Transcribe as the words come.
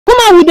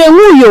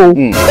Kumawood yo.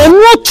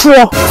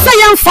 Emotro. Say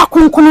yam fa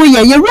kunkunu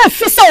ye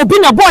refisa obi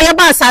na boy ya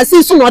ba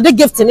asase so no de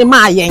gift ni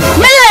ma yen.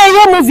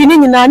 Ye movie ni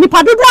nyina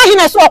nipa dodo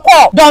ahina so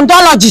ko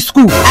Dondology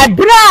school.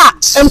 Ebra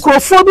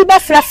enkrofo bi ba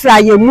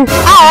frafra ye mu.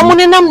 A omo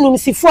ne nam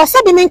numsifo se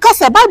bi menka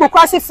se Bible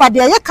kwa se fa de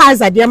ye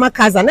kaza de ma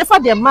kaza ne fa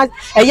de ma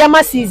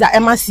eyama Caesar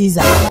ema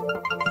Caesar.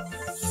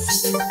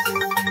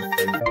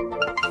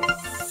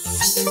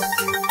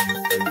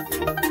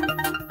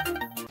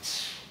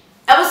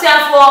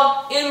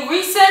 In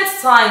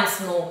recent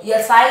times, no,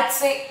 yes, I'd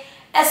say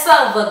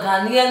the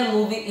Ghanaian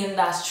movie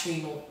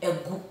industry, no, a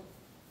good.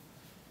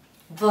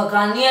 The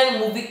Ghanaian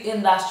movie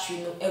industry,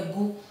 no, a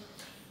good.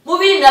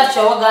 Movie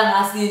industry, what Ghana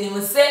has seen,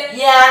 you say,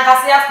 yeah,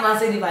 I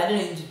say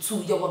divided into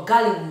two. You were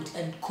Hollywood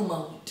and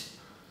Kumawood.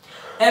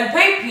 And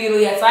pay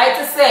period, yes,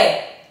 I'd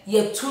say,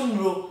 yeah,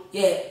 tunro,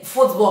 yeah,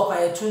 football,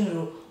 yeah,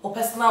 tunro, or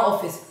personal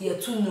office, yeah,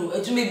 tunro,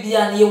 and you may be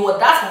an year,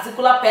 that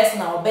particular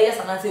person, or bias,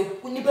 and I say,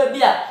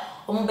 Unibabia.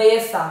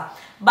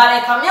 But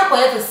I come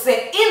here to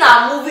say in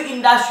our movie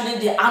industry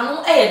they are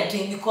no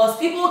editing because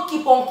people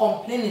keep on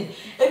complaining.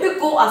 If we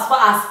go as far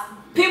as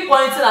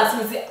pinpointing as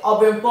me say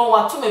Obenpon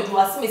wa to me do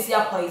as me see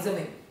a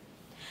poison.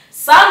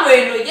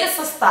 Somewhere no yes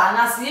sister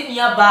na see me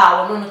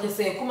aba or no to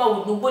say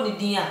Kumawood no body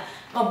dia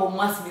no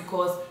mass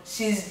because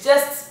she's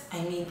just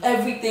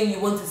everything you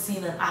want to see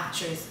in an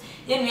actress.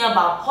 Yen me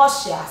about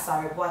Portia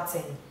Asare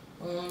Boateng.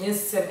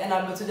 Yes, and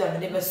I'm to do a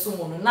never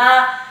soon.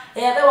 Now,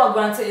 they were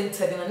granted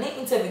interview, and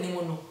interview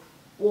no.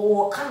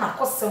 Or can I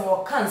cost some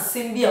or can't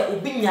sing be a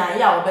obinya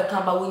ya or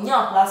become by when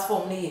your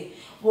platform near.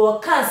 Or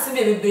can't see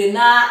me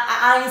now.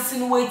 I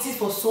insinuated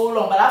for so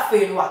long, but I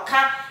feel what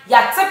can't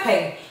ya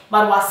tapping,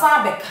 but was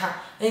I become.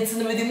 It's in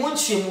the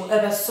Munchim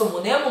ever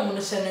someone ever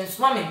munition and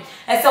swimming.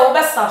 And so,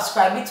 best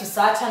subscribe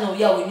to our channel.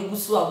 Yeah, when you go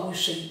to a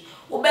bush.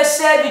 Obe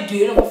share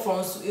video no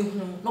from so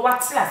ehunu no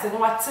wate ase no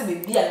wate be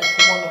bia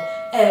nkomo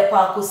no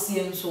kwa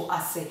akosie nso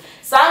ase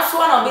sanso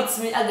na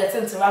obetimi get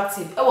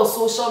interactive e wo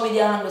social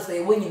media handles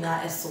e wo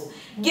nyina eso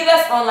give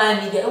us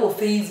online media e wo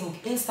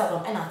Facebook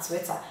Instagram and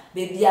Twitter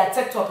baby a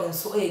TikTok and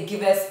so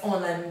give us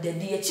online media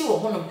di echi wo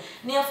honom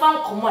ne afa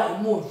nkomo a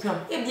emu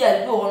ohwam e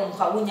bia de wo honom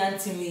ka wo nya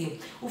ntimi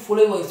wo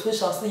follow your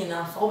socials nyina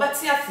afa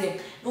obeti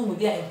ase no mu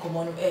bia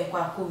nkomo no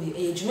kwa akowi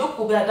e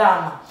dwumeko bia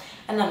dama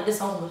and I'm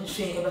this one to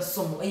show you ever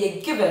some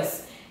give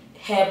us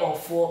herbal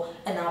for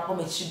and our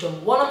home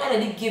children. One of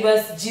them give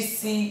us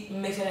GC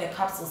making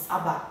capsules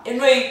about.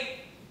 Anyway,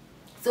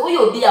 so we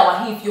will be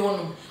our if you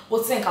know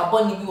what think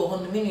about ni we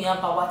on the menu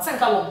yamba what think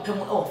about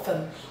pemu or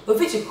fem. We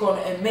feature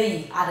corner and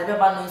may at the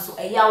beba so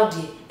a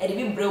yawdi and the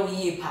big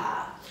ye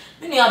pa.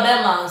 Many are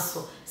bear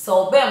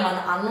so bear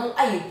man I know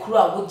I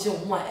kura would you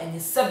want and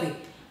his sebi.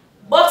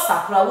 Box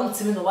up I won't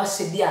see me no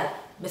wash a beer.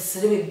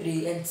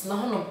 Messerebri and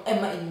Snahon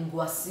Emma in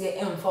Guasia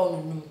and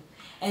found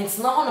and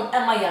Snahon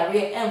Emma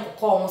Yare and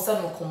call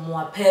Son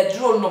Comoa,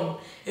 Pedro nom,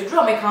 a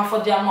draw may come for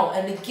their mouth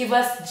and they give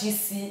us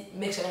GC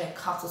mixture and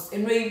capsules.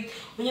 And when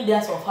you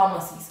dance for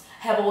pharmacies,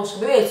 have also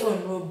very so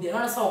in room, be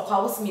honest, how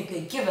cows me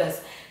pay give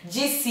us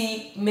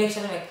GC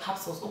mixture and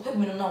capsules. Open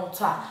me no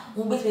time,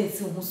 won't be able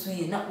to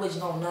Musui, not which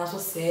now so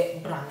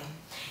say Branny.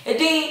 A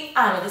day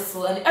I'm this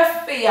and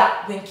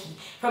FPA Winky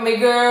from a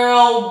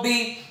girl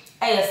be.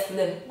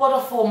 Slim, what a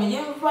form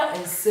you right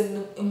and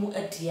sim emu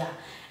etia.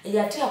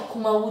 Yati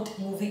Kumawood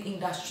movie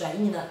industry.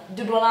 You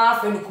don't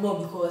have friend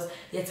Kumawood because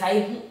yet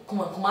I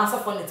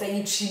Kumasa for the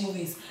three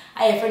movies.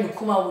 I have friend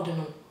Kumawood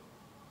no.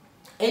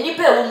 Any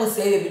pair woman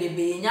say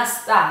be in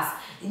stars.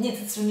 You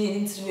need to me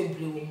into a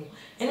blue.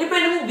 Any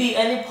pair will be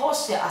any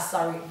Portia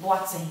Asare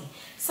Boateng.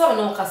 Some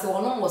no case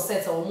one was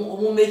set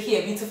or make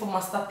here a beautiful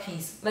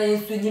masterpiece. Now you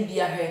swing be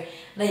a hair.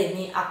 Now you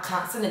need a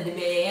can't send the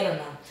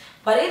baby.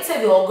 But it's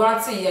a or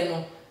granted you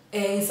know.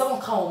 Someone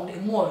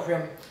come more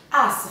room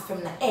ask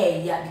from the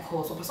air yeah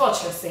because of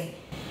what you're saying.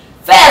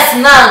 First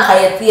now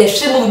I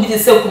she will be the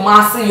same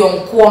Kumasi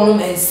young quanum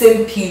and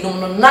same pinum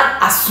no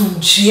not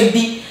assume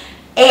be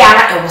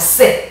a was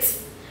set.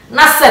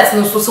 Not set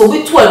no so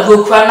we two a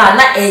go cry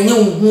na any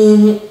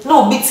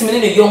no beat me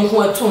in a young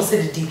one to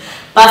say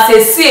but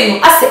say see no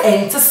as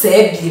enter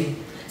say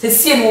bim. Say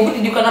see no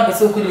be the can be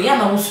so good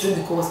ya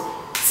because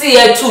see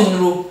ya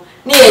too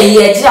near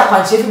ye dear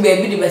quantity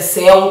baby the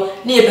sell,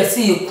 near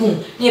Percy you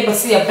coon, near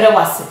Percy a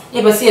brewase,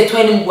 near Percy a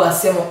 20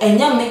 guasemo, and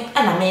Yame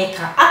and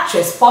America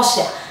actress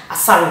Portia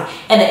Asare,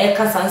 and the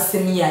Ekasan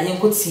Semia, you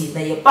could see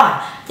that your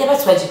bar, you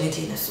better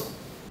graduate so.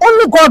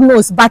 Only God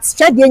knows, but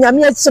straight the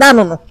Yamia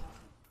Srano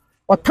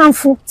or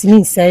Tanfu to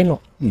me say no.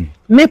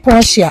 Me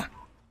Portia,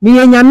 me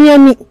and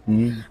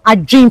Yamiani, a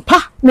dream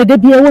pa, no de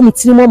be a woman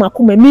to Mama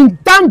Kuma, mean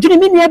damn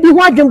dreaming near be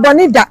watching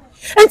Bonida,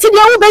 and to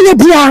the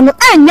obey piano,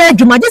 and yeah,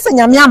 you might just a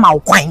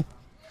Yamia wine.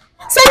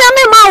 Say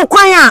me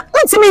kwanya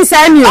ntimi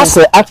nsani as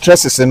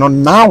actresses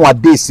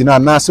nowadays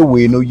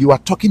you are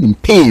talking in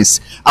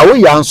pains awe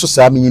ya nso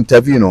sa me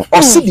interview no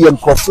o se de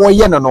nkrofo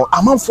ye no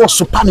amanfo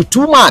so pan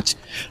too much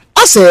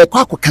as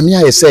kwako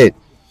kamia ye said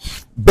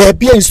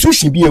baby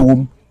institution bi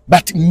ewom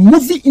but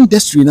movie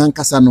industry na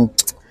nkasa no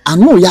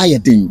ano ya ye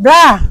den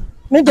bra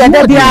me dey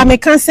bia me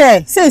can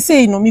say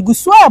no me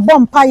guso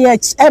bompa ye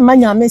e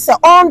manya me say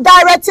on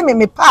directing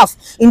me path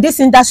in this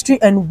industry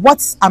and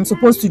what I'm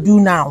supposed to do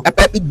now.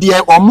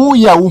 Dear omo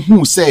ya wo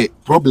hu say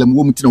problem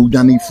wo mutina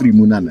udwane free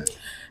mu nana.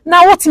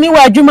 Na what me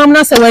wa adwuma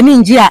na say wani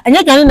njia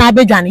enya dwane na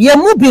abedwane ye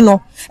mu bi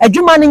no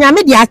adwuma no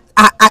nyame de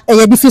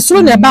ye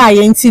difisuru na ba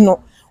ye nti no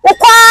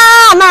wokwa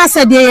na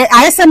say de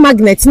ayese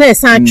magnet na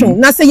esancho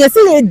na say ye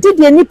say ye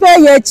didi nipa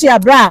ye chi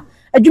abra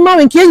adwuma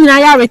wenke nyina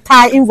ya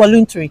retire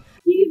involuntary.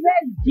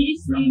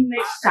 DC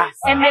mixer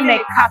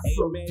and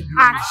capsule.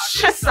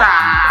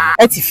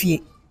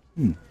 Etifie.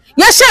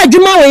 Ya sha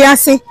adwuma we ya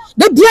se.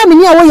 De bia me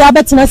ne wo ya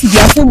betina si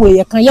bia se we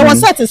ye kan. Ye wo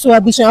set so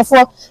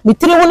abusuafo me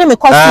tiri wo ne me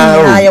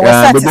costume na ye wo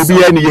set.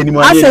 Bia ne ye ni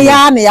mo. Ase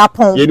ya na ya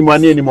pon. Ye ni mo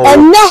ani ni mo.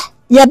 Enne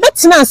ye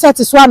betina set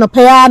so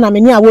anopa ya na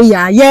me ne wo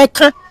ya ye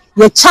kan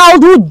ye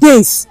childhood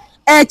days.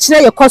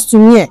 Kire ye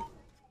costume ye.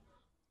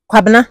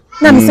 Kwabena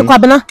na me se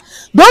kwabena.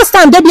 Don't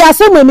stand de bia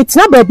se me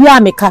tina ba bia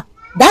meka.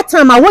 That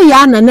time I was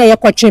young and I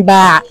watching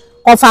by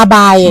of a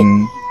buy.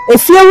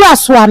 If you were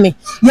swami,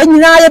 you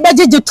know, I bet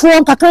you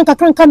trunk a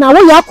crank now.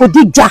 We could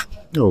dig ja.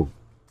 Oh,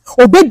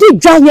 be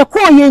dig ja your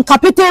coin in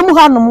Captain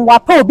Muhanum,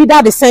 Wapo be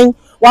that the same,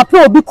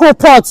 Wapo be cool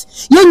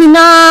pots. You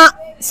know,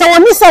 so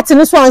when you set in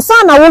this one,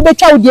 son, I will be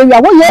child, you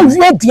are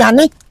ready, Diane.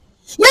 You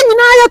know,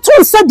 I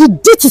told said the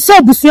ditch is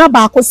so busy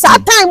about because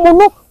that time,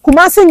 Mono,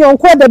 Kumasi, your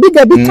uncle, the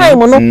big time,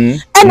 Mono,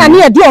 and I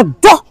near your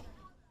door.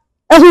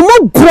 And we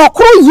won't broke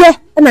ye.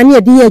 And I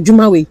near dear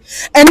Jumawe.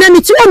 And then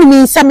it's only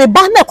me, some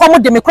banner come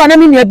de me crown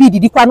in your bid,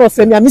 the crown of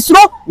Femia Miss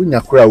Row. When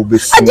your crowd be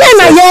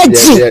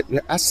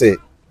I say,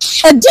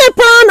 a dear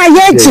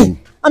pan,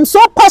 I'm so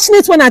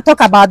passionate when I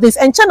talk about this,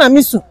 and Chana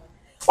Missu.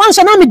 One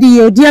shall not be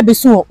dear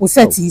Besu, who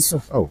said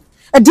so. Oh,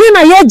 a dear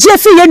my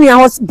Jeffrey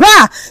was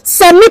bra,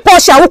 send me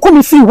Portia, who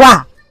come free.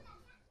 Wah.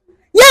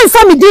 Young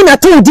family dinner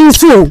told you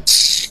so.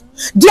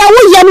 Dear,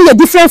 we yammy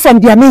different from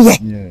dear me.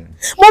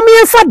 Mommy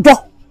and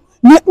Fado.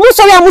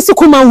 Musori amusi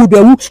Kumawood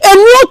ewu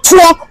enu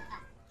tro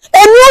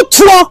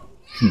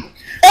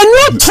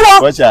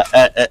Portia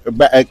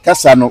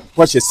kasa no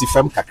Portia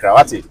sifam kakra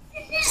wati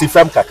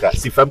sifam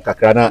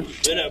kakra na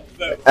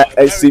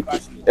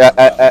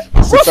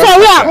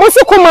Musori amusi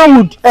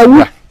Kumawood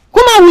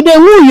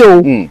ewu yo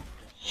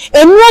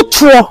enu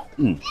tro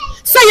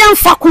say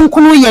yamfa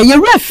kunkunu ye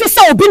refi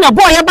say obi na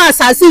boy ya ba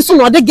asase so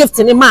no de gift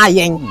ni ma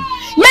yen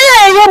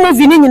ye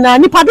movie ni nyina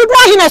nipa dodo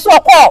ahine so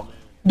ko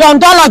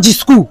Dondology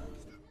school.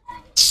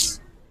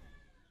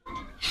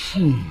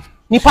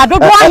 Nipa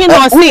dodo ahi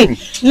no say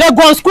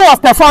Lagos School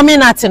of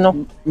Performing Arts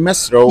no.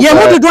 Mesro. Ye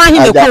mu dodo ahi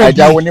ne ko.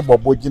 Aja woni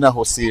bobo gina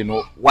ho say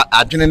no. Wa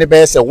adwene ne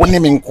be say woni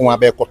me nko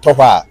abe koto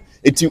ho a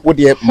eti wo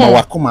de ma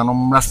wakoma no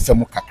mra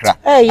fam kakra.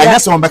 Anya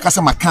se won be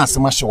kasa maka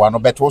asema hyewa no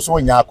beto so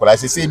nya akola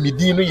say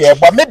midi no ye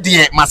bo me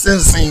de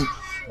masensen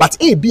but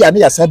bia ne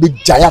yasa be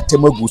jaya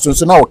temagu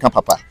so na wo ka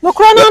papa. No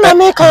krona na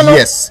meka no.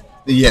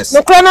 Yes.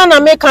 No krona na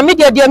meka me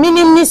de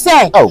minim ni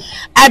say.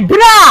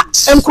 Abra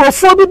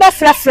enkrofo bi be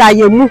frafra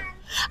ye mu.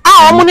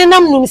 Omune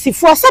nam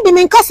numsifo se bi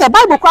menka se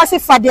Bible kwa se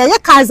fa de ye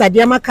kaza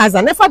de ma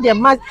kaza ne fa de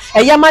ma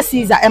eyama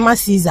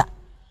Caesar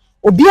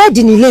obi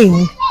adi ni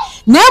leni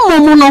na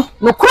emomu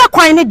no kura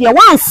kwan ne de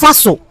wan fa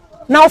so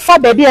na wo fa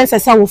baby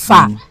ensesa wo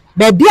fa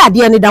baby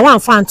ade ne da wan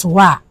fa nto ho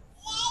a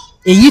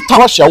eyi to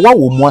Portia wa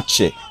wo mu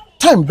ache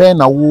time ben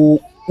na wo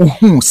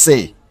hu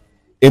say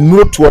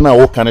enuro to na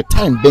wo kan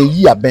time ben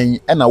yi aben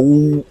na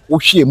wo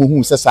hwe mu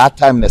hu say sa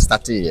time na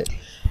start here.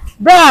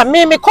 Bra,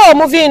 me call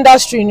movie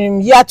industry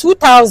in year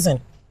 2000.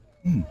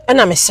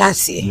 And I'm a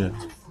sassy.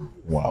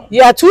 Wow.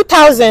 Year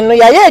 2000, no,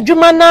 yeah,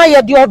 Jumana,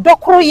 yeah, the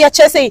doctor, yeah,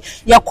 say,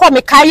 yeah, call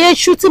me Kaye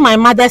shooting my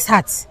mother's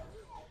hat.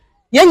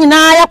 Young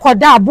Naya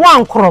Koda,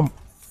 Buan Crom.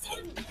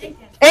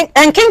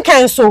 And King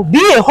Canso,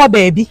 be a ho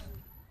baby.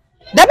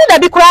 That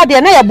be crowd,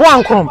 and a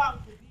Buan Crom.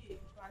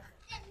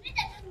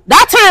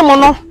 That time,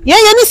 no, yeah,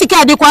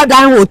 Nisika de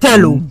Quadan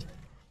Hotel.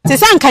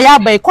 Tisanka ya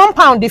by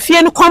compound the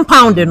fie no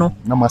compound no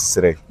na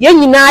masere ye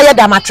nyina ya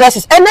da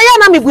mattresses and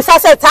na me busa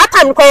say that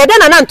time ko ye de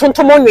na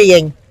ntontomo nwe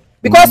yen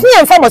because me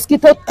emfa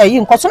mosquito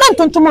nkoso na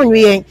ntontomo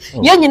nwe yen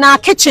ye nyina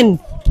kitchen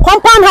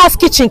compound house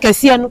kitchen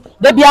kese no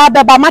da bia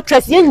beba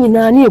mattress ye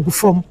nyina na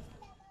egufom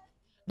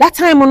that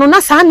time no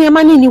na sa na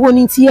ema ni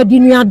woni nti ye di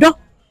nuado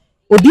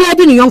obi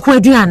adi ni yonko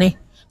aduane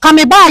ka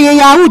me ba ye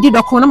ya udi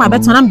doko na ma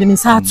beto na me de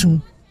nsa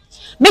atum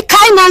me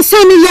kai na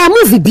nse ni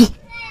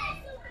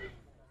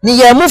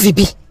ye movie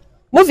bi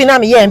movie na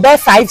me here about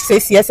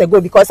 5-6 years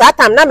ago because that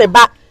time na me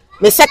ba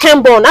me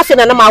second born after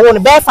na ma won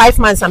about 5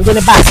 months I'm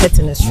going back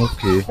setting this.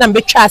 Okay. Na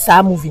me twa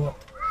sa movie no.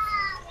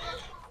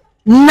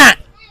 Na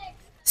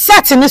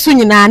setting so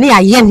nyina na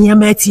aye ne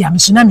ma ati am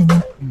so na me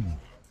ni.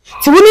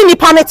 Ti woni ni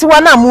paneti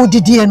wa na mu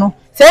didie no.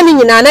 Say ni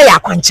nyina na ya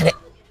kwankere.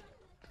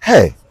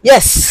 Hey.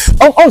 Yes.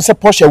 Oh say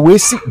Portia we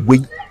si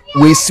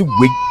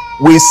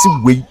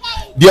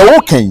dia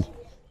wo kan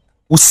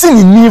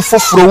usini ni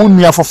foforo wo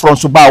nua foforo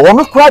so ba wo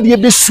no kra de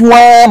be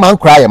suwa man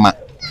kra ye ma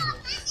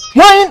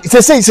Why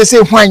say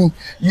why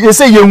you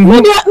say you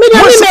me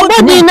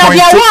body na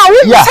dia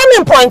wa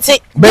some point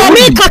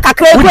me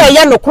kakakra ku e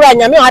ya nokura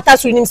nyame ata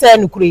so nim say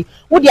nokure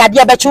wo dia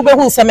dia be che wo be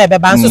hu nsem e be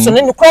ban so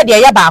ne nokura dia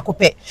ya ba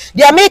akopɛ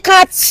dia me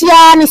ka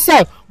tia ni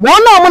say wo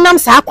na omunam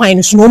sa kwan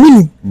no so no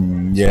muni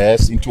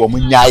yes into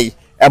omunyai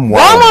emwa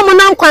wo na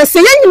omunam kwan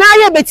say ya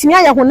nyina ya betimi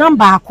aya honam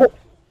ba ako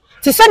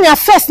te say na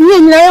first ni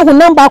nyina ya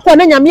honam ba ako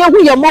na nyame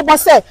hu ye mobo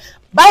say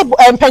Bible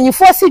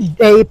empanyifo si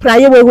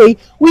praye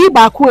we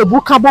ba ako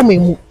ebuka bo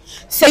memu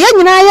say ya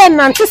nyina ye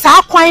nante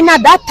sa kwan na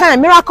that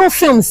time Miracle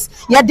Films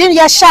ya din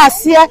ya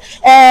shase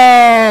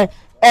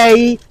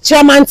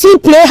Chairman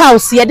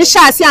Playhouse ya de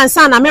shase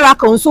ansa na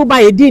Miracle nso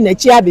ba ye din na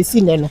chi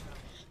abesi ne no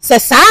say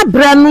sa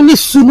bra no ni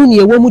sunu ne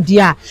ewo mu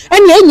dia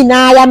ene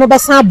nyina ya no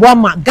besa aboa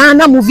ma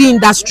Ghana movie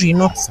industry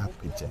no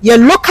ye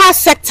local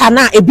sector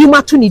na ebi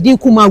mato ni din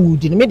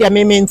Kumawood no me dia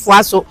me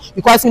mfo so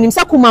because me nim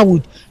say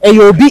Kumawood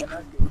obi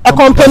a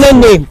company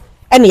name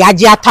and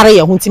yaji atare ye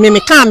ho ntime me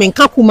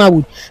ka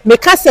Kumawood me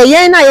ka say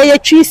yen na ye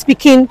tree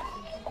speaking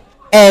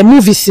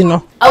movies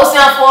no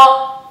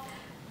awusiafo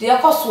de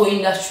akoso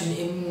industry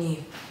emni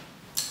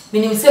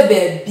menim say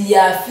be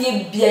bia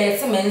fie bia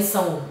yete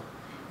mensan wo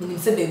menim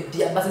say be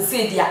bia but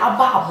say dia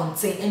aba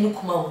abonten eni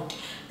Kumawood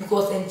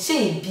because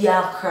enche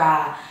bia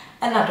kra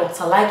and a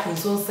doctor like him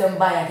so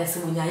semba ya kese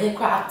wonya ye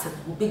kra actor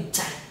wo big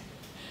giant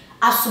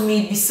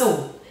asumi bi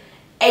so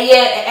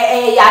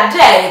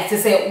ya to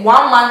say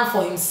one man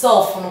for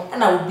himself no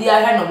and I will be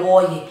a na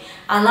wo ye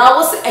and I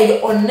was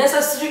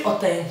unnecessary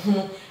otan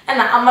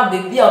and ama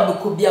baby a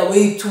be be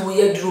way to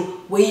ye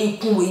dro way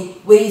ku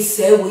way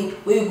say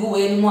way go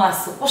way no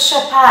as wo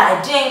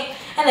shepa again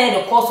and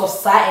the course of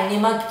side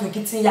and name to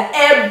getting ya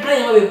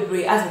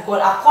every as we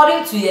call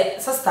according to your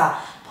sister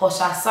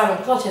Portia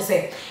Asare Portia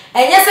say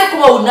and yes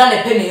Kumawood na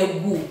na pe na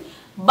egu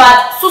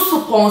but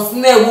susupons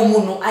na ewu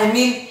mu no I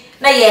mean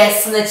na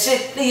yes na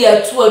chi na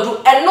ye tu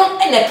adu eno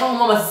ene ka ho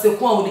mama se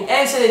Kumawood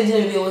en se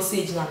engineer we o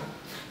se gina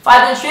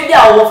father shwe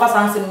bia wo fa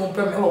sanse mu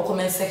prem e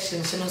comment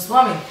section so no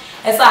swami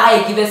esa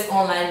how give us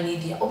online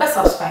media o be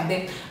subscribe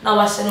them na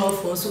wa channel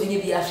phone so enye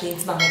bia hwe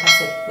nti na me ka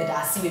se we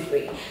da see we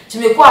pray to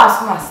me ko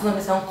asoma asena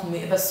me san come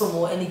e be so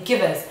mo and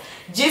give us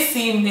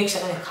GC make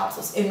sure na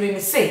capsules and me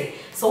say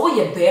so we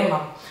ye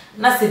bema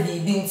na se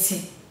bibi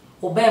nti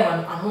o bema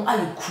no ano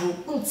aye kru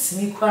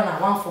ntimi kura na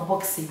one for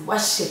box wa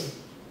hye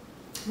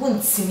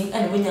wuntimi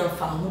and when you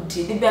found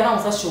de bia na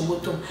wo sa show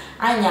bottom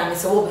anya me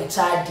se wo be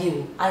cha de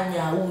o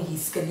anya wo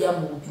hiska bia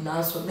mo bi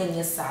na so na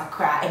nye sa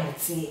kra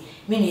emeti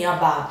me nua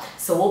ba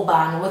se wo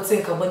ba no wo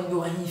tinka ban bi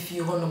wa hifi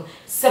honom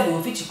se be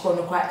ofichi ko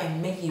no kra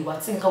emmegi wa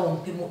tinka wo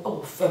mpemu e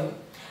wo fam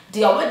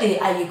de awode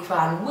aye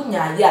kra no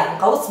wunya ya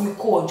nka wo timi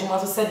ko adwuma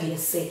so se de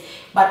se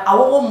but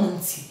awo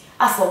munti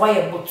asa wa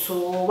ye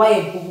boto wa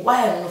ye bubu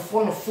wa ye no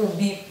fo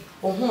bi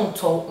ohun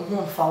to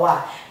ohun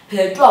fawa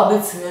Pedro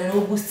Albertine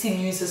no boost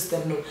immune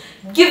system no.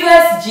 Give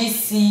us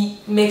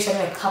GC make sure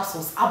na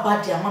capsules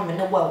about the mama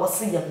na wa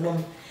wase ye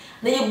nom.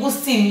 Na ye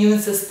boost immune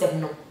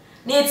system no.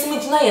 Na yetimi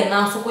gina ye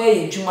nan so ko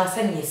ye adwuma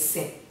se na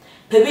yese.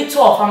 Pebi to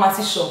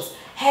pharmacy shops.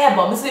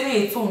 Herba me say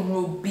we to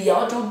no bia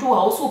odo a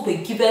also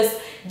pe give us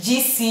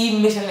GC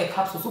make sure na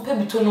capsules so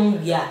pebi to no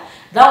bia.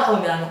 That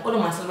come na no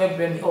ma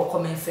celebrate me or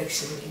comment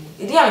section.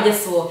 E dey am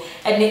just so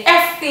and the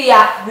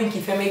FPA Winky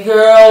Femi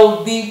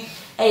girl be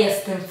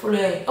yes, been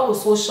following our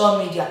social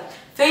media,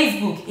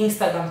 Facebook,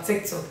 Instagram,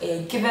 TikTok,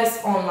 give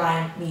us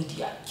online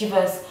media. Give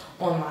us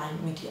online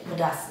media.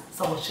 That's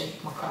so much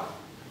my crowd.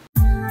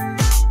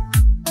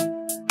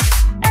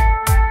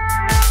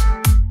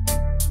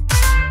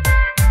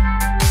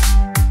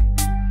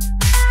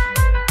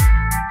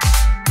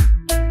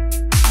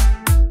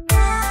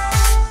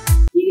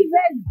 Give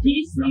us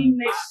GC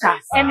mixer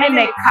and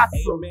a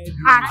capsule.